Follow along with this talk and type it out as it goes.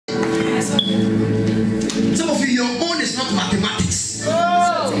your own is not mathematics.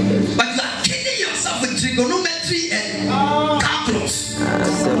 But you are kidding yourself with trigonometry and calculus.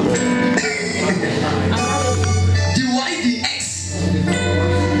 Divide the x.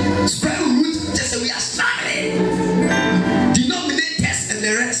 Square root, just so we are struggling. Denominators and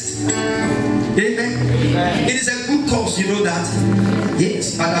the rest. Amen. It is a good cause, you know that.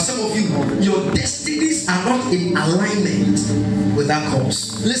 Yes, but some of you, your destinies are not in alignment with that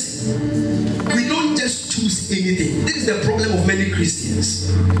cause. Listen, we don't just choose anything. This is the problem of many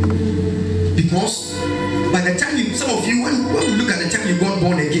Christians. Because by the time you, some of you, when we look at the time you got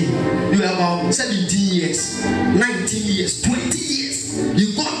born again, you are about 17 years, 19 years, 20 years.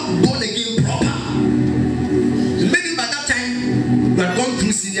 You got born again proper. Maybe by that time, you had gone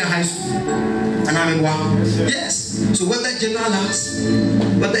through senior high school. And I'm one. Yes. So whether general arts,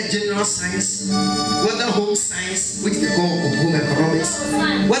 whether general science, whether home science, which they call home economics,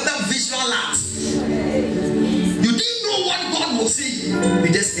 whether visual arts, you didn't know what God will see.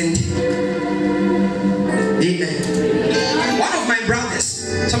 You just entered. Amen. One of my brothers,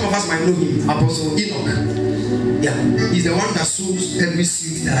 some of us might know him, Apostle Enoch. Yeah, he's the one that sews every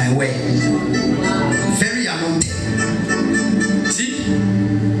suit that I wear. Very anointed. See,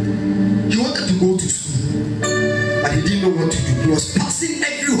 he wanted to go to school, but he didn't know what to do. He was passing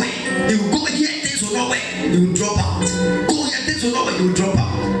everywhere. He would go here, things will not work. He would drop out. Go here, things will not work. He would drop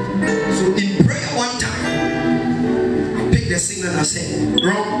out. So in prayer one time, I picked the signal and I said,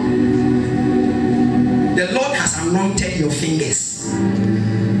 "Wrong. The Lord has anointed your fingers.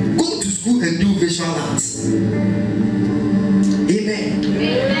 Go to school and do visual arts." Amen.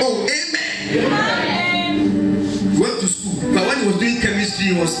 Amen. Oh, amen. Amen. Went to school, but when he was doing chemistry,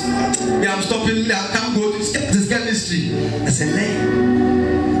 he was, "Yeah, I'm stopping. I can't go to this chemistry." I said,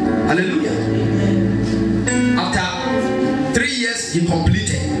 "Man, hallelujah." After 3 years, he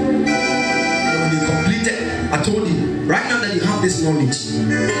completed. And when he completed, I told him, "Right now that you have this knowledge,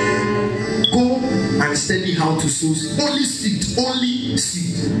 go and study how to sew only suit, only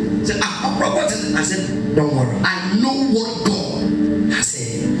suit." He said, "What is it?" I said, "Don't worry. I know what God has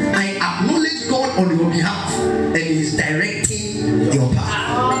said. I acknowledge God on your behalf, and He is directing your path."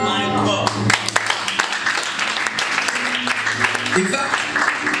 Oh my God. In fact,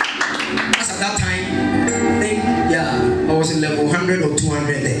 as at that time, I think, I was in level 100 or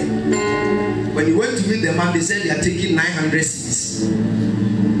 200 there. When you went to meet the man, they said they are taking 900 seats.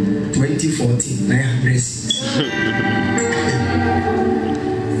 2014, 900 seats.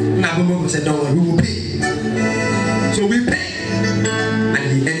 Now, said, "Don't worry, we will pay." So we paid, and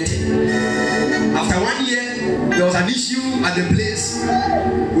he entered. After 1 year, there was an issue at the place.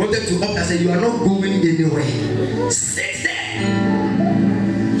 We wanted to opt. I said, "You are not going anywhere. Sit there."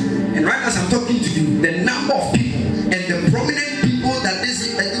 And right as I'm talking to you, the number of people and the prominent people that this,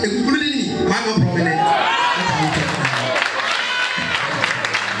 including me, am I not prominent?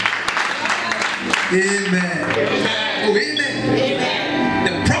 Amen. Oh, amen. Amen.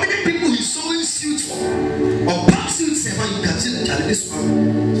 The prominent people he's sewing suits for, or pump suits, you can see the child, this one.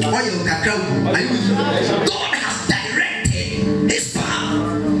 Or you can God has directed his path.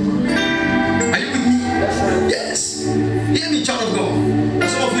 Are you with me? Yes. Hear me, child of God.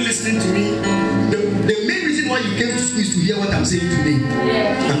 Some of you listening to me, the main reason why you came to school is to hear what I'm saying today.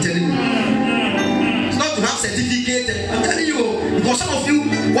 I'm telling you. It's not to have certificate. I'm telling you, because some of you,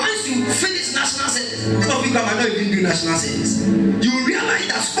 once you finish national service, some of you might not even do national service, you realize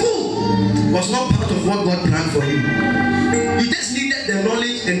that school was not part of what God planned for you. You just needed the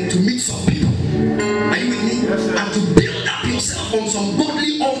knowledge and to meet some people. Are you with me? Yes, and to build up yourself on some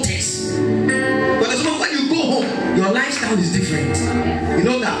godly altars. But as long when you go home, your lifestyle is different. You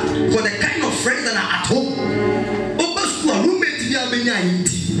know that? For the kind of friends that are at home,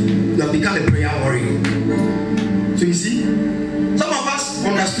 you have become a prayer warrior. So you see, some of us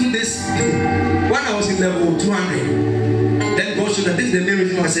understood this when I was in level 200. Then God showed that this is the main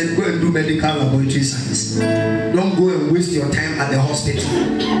reason why I said go and do medical laboratory science. Don't go and waste your time at the hospital.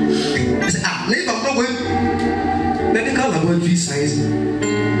 I said, if I'm not going, medical laboratory science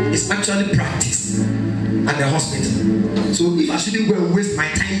is actually practiced at the hospital. So if I shouldn't go and waste my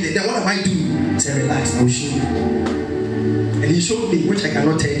time there, then what am I doing? I said, relax, I will show you. And he showed me, which I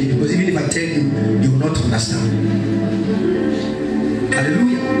cannot tell you, because even if I tell you, you will not understand.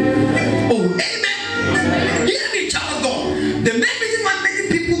 Hallelujah. Oh, amen. Hear me, child of God. The main reason why many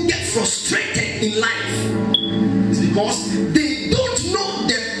people get frustrated in life is because they don't know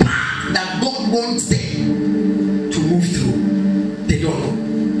the path that God wants them to move through. They don't know.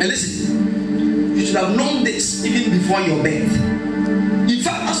 And listen, you should have known this even before your birth. In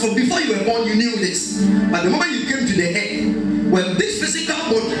fact, as for before you were born, you knew this. But the moment you came to the earth, when this physical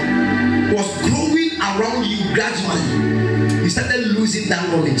body was growing around you, gradually, you started losing that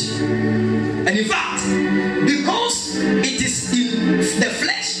knowledge. And in fact, because it is in the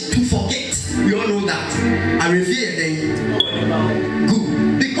flesh to forget, we all know that. I revere them.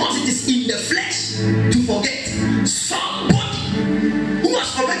 Good. Because it is in the flesh to forget, somebody who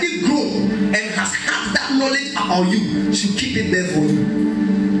has already grown and has had that knowledge about you should keep it there for you.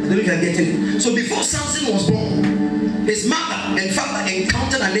 I don't know if you are getting it. So before Samson was born, his mother and father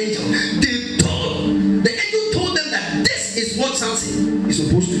encountered an angel. The angel told them that this is what Samson is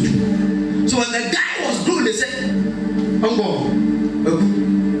supposed to do. So when the guy was grown, they said, Uncle,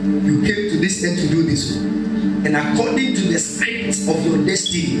 you came to this end to do this. And according to the script of your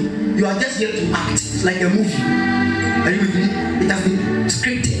destiny, you are just here to act. It's like a movie. Are you with me? It has been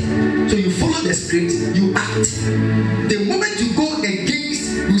scripted. So you follow the script, you act. The moment you go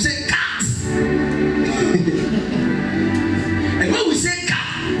against, you say cut. And when we say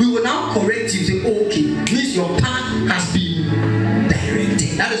cut, we will now correct you. Say, oh, okay, means your path has been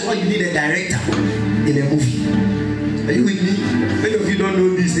directed. That is why you need a director in a movie. Are you with me? Many of you don't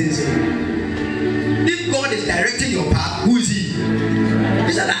know these things. If God is directing your path, who is he?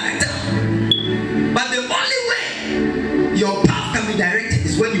 He's a director. But the only way your path can be directed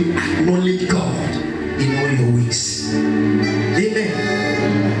is when you acknowledge God in all your ways. Amen.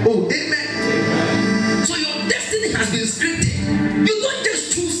 Oh, amen. So your destiny has been scripted. You don't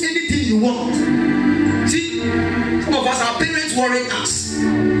just choose anything you want. See, some of us, our parents worry us.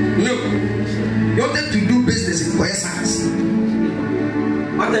 No. You wanted to do business in Koya Science.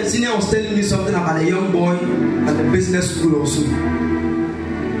 One time, senior was telling me something about a young boy at the business school also.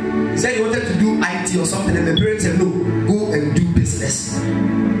 He said he wanted to do IT or something, and the parents said, no, go and do business.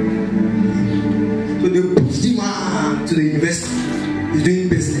 So they pushed him to the university. He's doing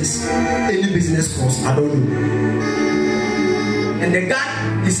business. Any business course, I don't know. And the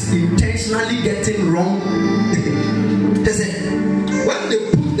guy is intentionally getting wrong. They said, when they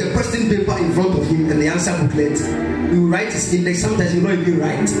put the question paper in front of him and the answer booklet, he will write his index. Sometimes he will not even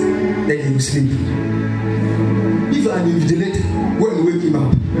write. Then he will sleep. If I am invigilated, go and wake him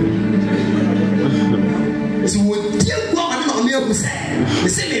up. So what do you want to know? The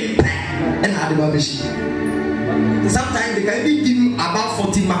same and had the machine. Sometimes they can even give him about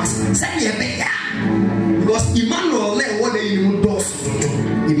 40 marks. Send me a better. Because Emmanuel, what they do,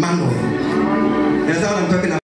 Emmanuel. That's what I'm talking about.